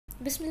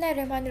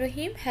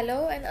Bismillahirrahmanirrahim.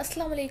 Hello and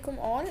Assalamu alaikum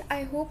all.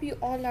 I hope you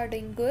all are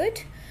doing good.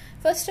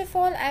 First of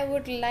all, I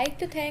would like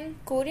to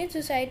thank Korean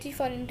Society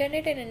for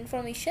Internet and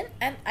Information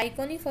and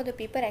ICONI for the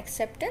paper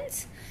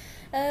acceptance.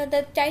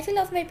 The title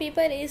of my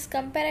paper is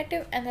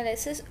Comparative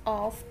Analysis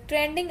of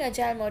Trending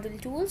Agile Model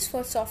Tools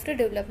for Software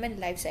Development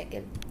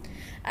Lifecycle.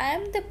 I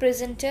am the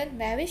presenter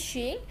Mavish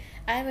Sheikh.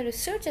 I am a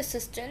research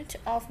assistant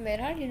of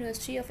Mehran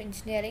University of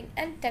Engineering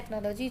and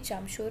Technology,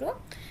 Jamshoro.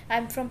 I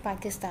am from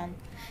Pakistan.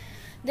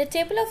 The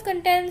table of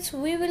contents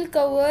we will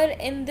cover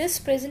in this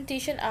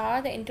presentation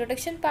are the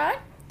introduction part,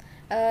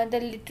 the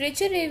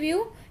literature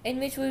review in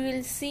which we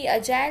will see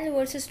Agile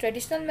versus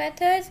traditional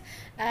methods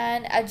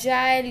and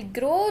Agile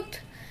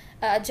growth,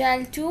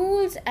 Agile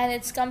tools and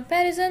its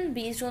comparison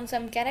based on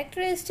some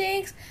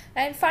characteristics,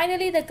 and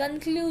finally the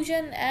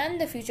conclusion and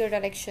the future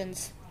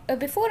directions.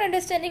 Before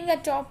understanding a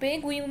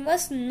topic, we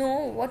must know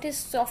what is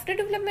software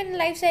development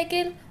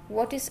lifecycle,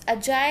 what is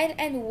Agile,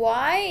 and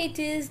why it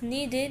is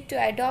needed to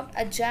adopt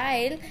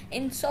Agile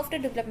in software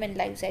development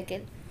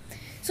lifecycle.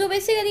 So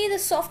basically, the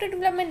software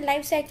development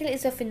lifecycle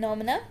is a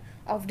phenomena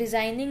of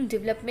designing,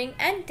 developing,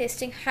 and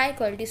testing high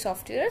quality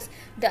softwares.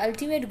 The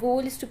ultimate goal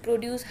is to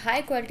produce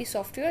high quality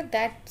software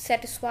that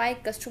satisfy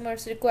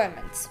customers'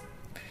 requirements.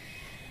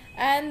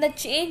 And the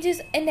change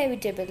is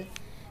inevitable.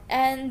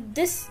 And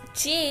this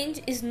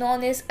change is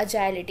known as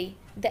agility.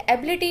 The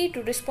ability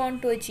to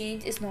respond to a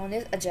change is known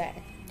as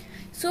agile.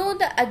 So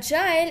the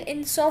agile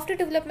in software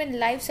development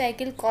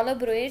lifecycle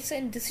collaborates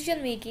in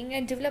decision making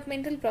and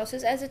developmental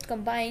process as it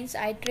combines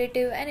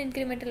iterative and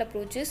incremental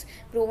approaches,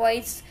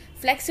 provides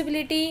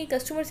flexibility,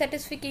 customer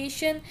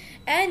satisfaction,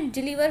 and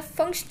deliver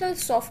functional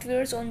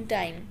softwares on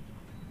time.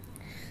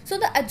 So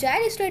the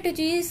agile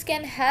strategies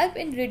can help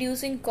in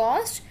reducing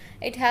cost.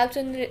 It helps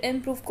in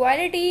improve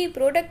quality,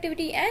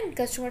 productivity, and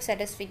customer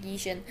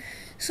satisfaction.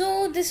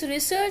 So this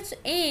research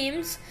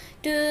aims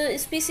to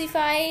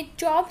specify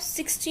top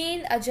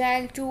 16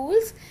 agile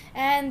tools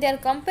and their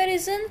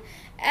comparison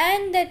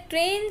and their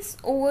trends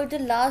over the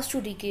last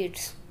 2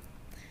 decades.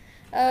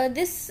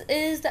 This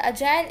is the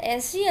Agile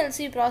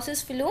SDLC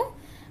process flow.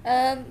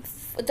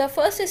 The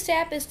first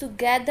step is to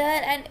gather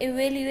and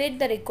evaluate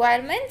the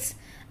requirements.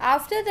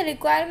 After the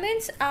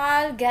requirements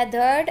are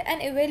gathered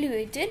and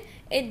evaluated,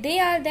 they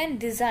are then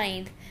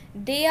designed.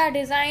 They are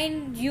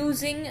designed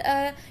using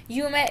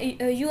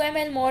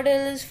UML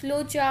models,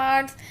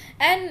 flowcharts,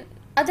 and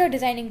other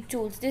designing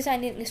tools,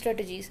 designing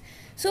strategies.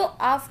 So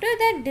after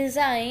that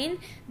design,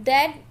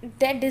 that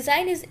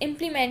design is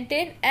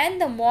implemented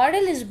and the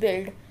model is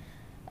built.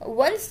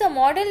 Once the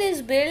model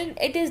is built,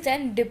 it is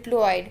then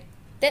deployed.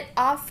 Then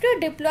after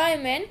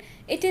deployment,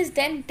 it is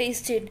then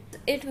tested.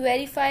 It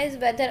verifies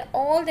whether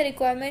all the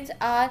requirements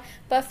are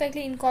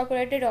perfectly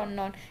incorporated or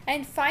not.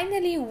 And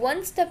finally,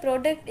 once the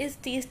product is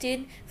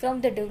tested from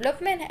the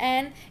development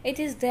end, it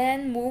is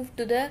then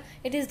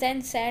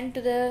sent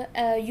to the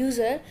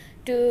user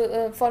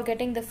to for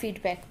getting the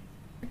feedback.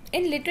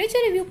 In literature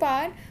review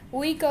part,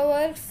 we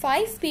cover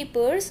 5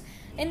 papers.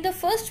 In the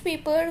first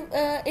paper,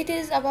 it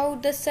is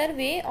about the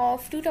survey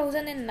of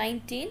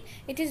 2019.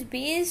 It is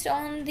based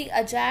on the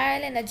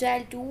Agile and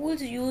Agile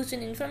tools used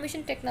in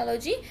information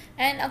technology,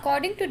 and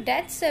according to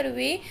that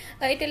survey,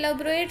 it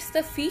elaborates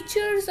the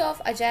features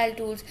of Agile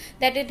tools,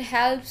 that it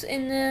helps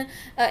in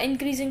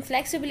increasing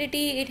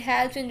flexibility, it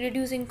helps in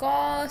reducing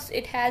costs,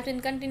 it helps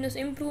in continuous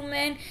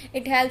improvement,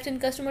 it helps in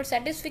customer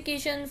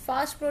satisfaction,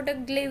 fast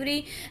product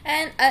delivery,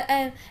 and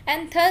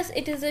thus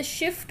it is a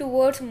shift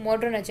towards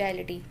modern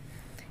agility.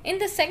 In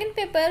the second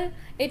paper,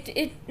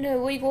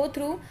 we go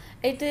through,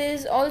 it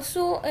is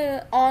also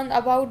on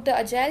about the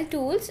Agile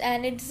tools,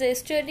 and it's a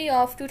study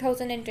of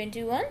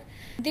 2021.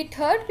 The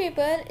third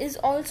paper is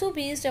also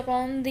based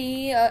upon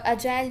the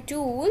Agile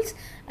tools,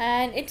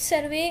 and it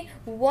survey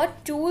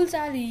what tools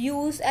are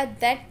used at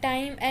that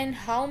time and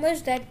how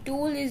much that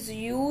tool is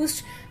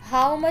used,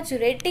 how much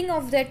rating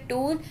of that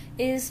tool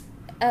is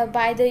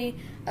by the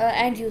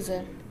end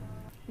user.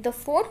 The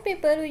fourth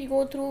paper we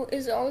go through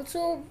is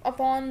also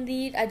upon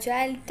the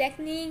Agile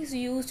techniques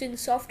used in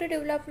software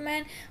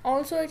development.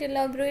 Also, it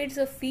elaborates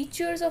the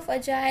features of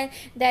Agile,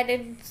 that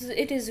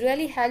it is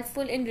really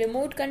helpful in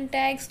remote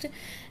context.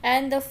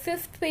 And the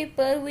fifth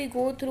paper we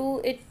go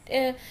through,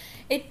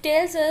 it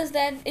tells us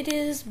that it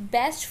is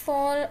best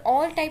for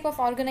all type of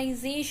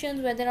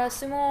organizations, whether are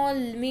small,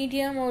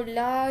 medium, or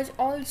large.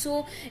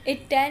 Also,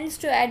 it tends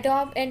to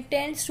adopt and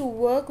tends to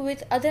work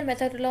with other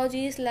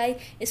methodologies like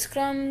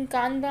Scrum,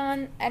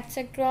 Kanban,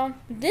 etc.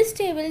 This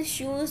table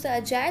shows the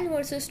Agile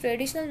versus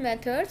traditional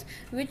methods,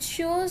 which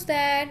shows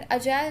that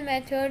Agile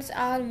methods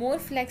are more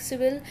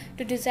flexible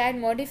to desired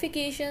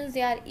modifications.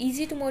 They are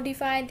easy to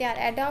modify, they are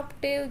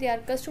adaptive, they are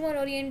customer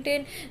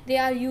oriented, they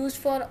are used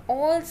for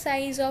all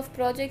size of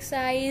project size,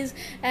 size,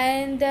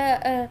 and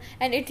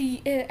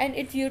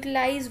it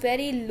utilize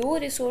very low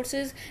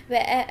resources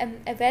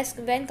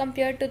when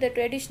compared to the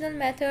traditional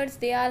methods.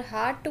 They are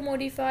hard to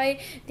modify,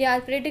 they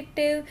are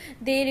predictive,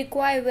 they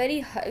require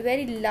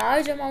very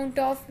large amount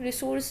of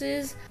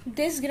resources.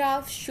 This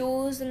graph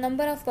shows the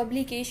number of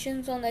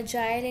publications on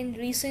Agile in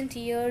recent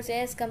years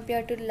as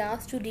compared to the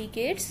last 2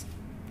 decades.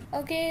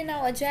 Okay,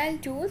 now Agile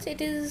tools,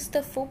 it is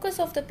the focus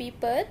of the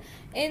paper.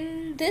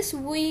 In this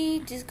we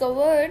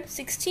discovered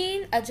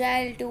 16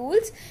 Agile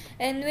tools,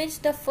 in which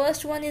the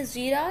first one is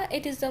Jira.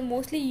 It is the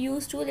mostly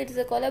used tool. It is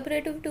a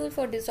collaborative tool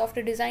for the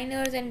software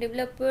designers and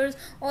developers.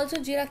 Also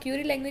Jira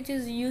query language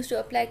is used to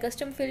apply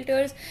custom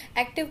filters.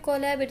 Active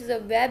Collab, it is a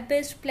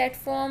web-based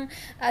platform.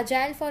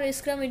 Agile for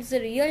Scrum, it is a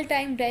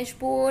real-time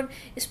dashboard.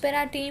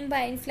 Spera Team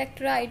by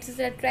Inflectra, it is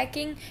a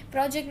tracking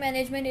project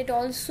management. It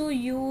also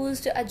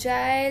used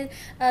Agile,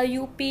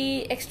 UP,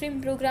 extreme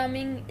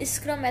programming,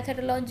 Scrum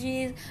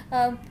methodologies.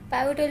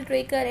 Pivotal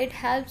Tracker, it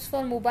helps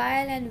for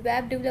mobile and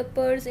web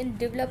developers in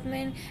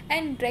development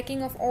and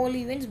tracking of all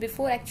events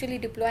before actually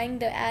deploying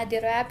their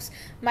apps.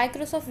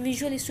 Microsoft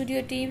Visual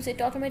Studio Teams,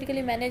 it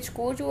automatically manages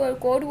code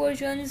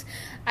versions.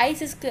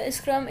 ICE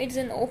Scrum, it is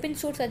an open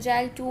source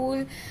Agile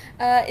tool.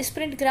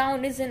 Sprint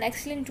Ground is an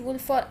excellent tool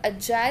for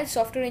Agile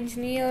software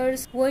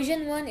engineers.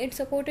 Version 1, it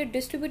supported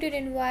distributed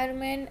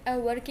environment,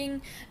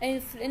 working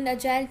in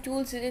Agile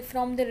tools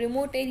from the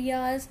remote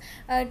areas.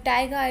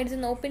 Taiga, it is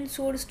an open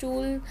source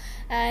tool.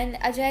 And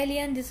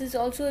Agilian, this is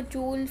also a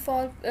tool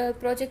for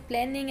project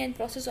planning and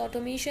process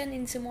automation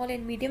in small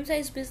and medium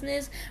sized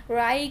business.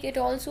 Rike, it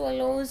also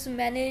allows to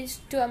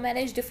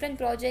manage different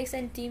projects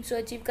and teams to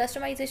achieve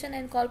customization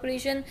and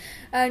cooperation.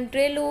 And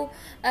Trello,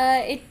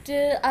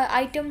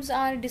 items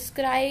are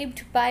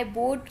described by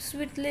board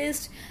suite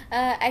list.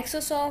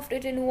 Exosoft,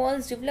 it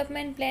involves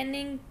development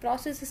planning,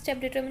 process step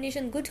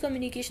determination, good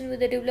communication with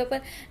the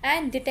developer,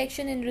 and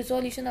detection and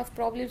resolution of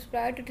problems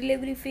prior to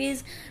delivery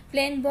phase.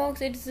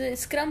 Planebox, it's a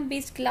Scrum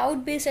based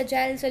cloud based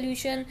Agile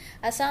solution.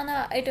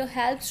 Asana, it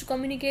helps to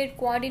communicate,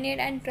 coordinate,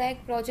 and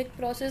track project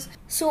process.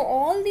 So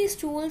all these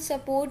tools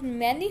support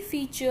many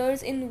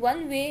features in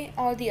one way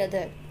or the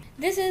other.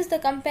 This is the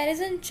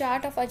comparison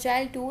chart of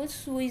Agile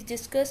tools we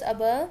discussed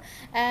above,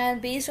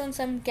 and based on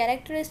some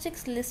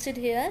characteristics listed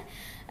here,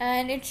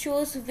 and it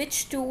shows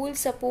which tools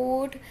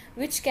support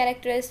which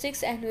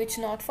characteristics and which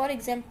not. For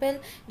example,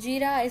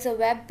 Jira is a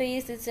web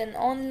based, it's an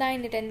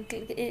online,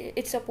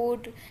 it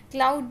support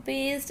cloud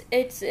based,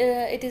 it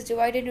is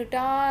divided into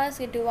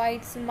tasks, it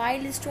divides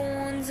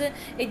milestones,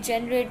 it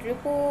generate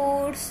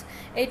reports,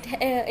 it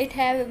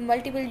have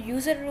multiple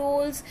user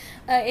roles,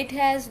 it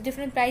has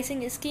different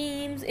pricing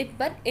schemes,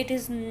 but it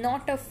is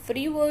not a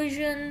free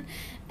version,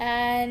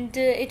 and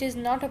it is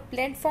not a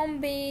platform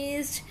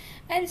based,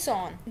 and so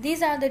on.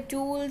 These are the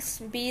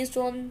tools based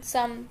on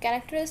some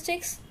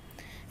characteristics.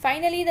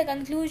 Finally, the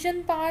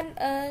conclusion part.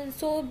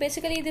 So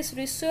basically this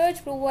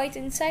research provides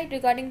insight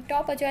regarding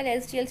top Agile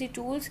SDLC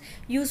tools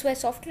used by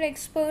software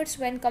experts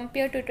when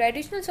compared to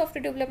traditional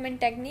software development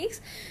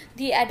techniques.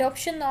 The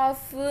adoption of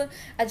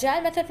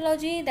Agile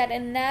methodology that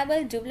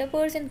enable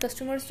developers and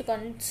customers to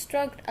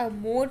construct a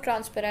more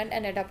transparent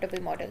and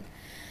adaptable model.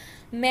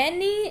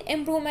 Many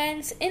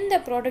improvements in the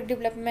product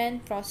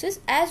development process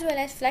as well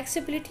as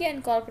flexibility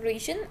and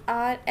cooperation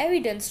are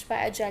evidenced by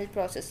Agile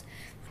process.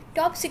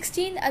 Top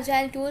 16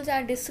 Agile tools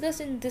are discussed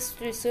in this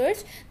research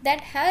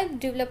that help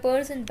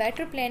developers in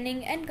better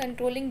planning and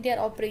controlling their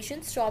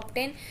operations to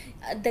obtain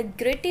the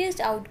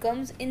greatest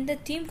outcomes in the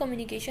team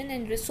communication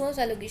and resource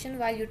allocation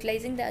while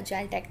utilizing the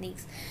Agile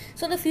techniques.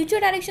 So the future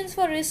directions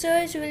for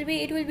research will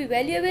be, it will be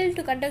valuable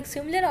to conduct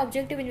similar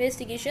objective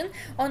investigation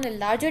on a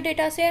larger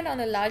data set on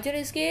a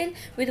larger scale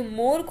with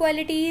more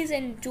qualities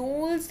and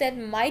tools that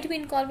might be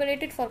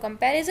incorporated for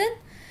comparison.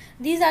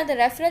 These are the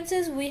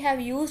references we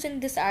have used in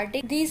this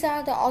article. These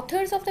are the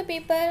authors of the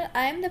paper.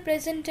 I am the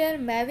presenter,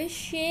 Mavish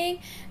Sheikh.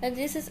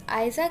 This is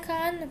Aiza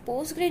Khan,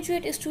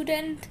 postgraduate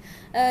student.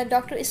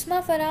 Dr.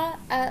 Isma Farah,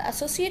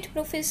 associate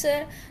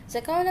professor.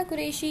 Zakaullah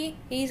Qureshi,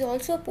 he is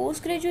also a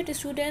postgraduate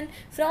student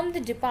from the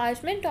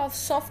Department of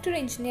Software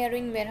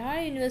Engineering,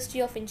 Mehran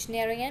University of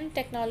Engineering and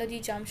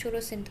Technology,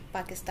 Jamshoro, Sindh,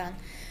 Pakistan.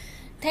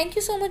 Thank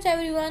you so much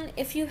everyone.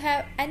 If you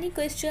have any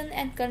question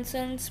and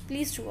concerns,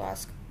 please do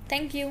ask.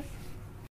 Thank you.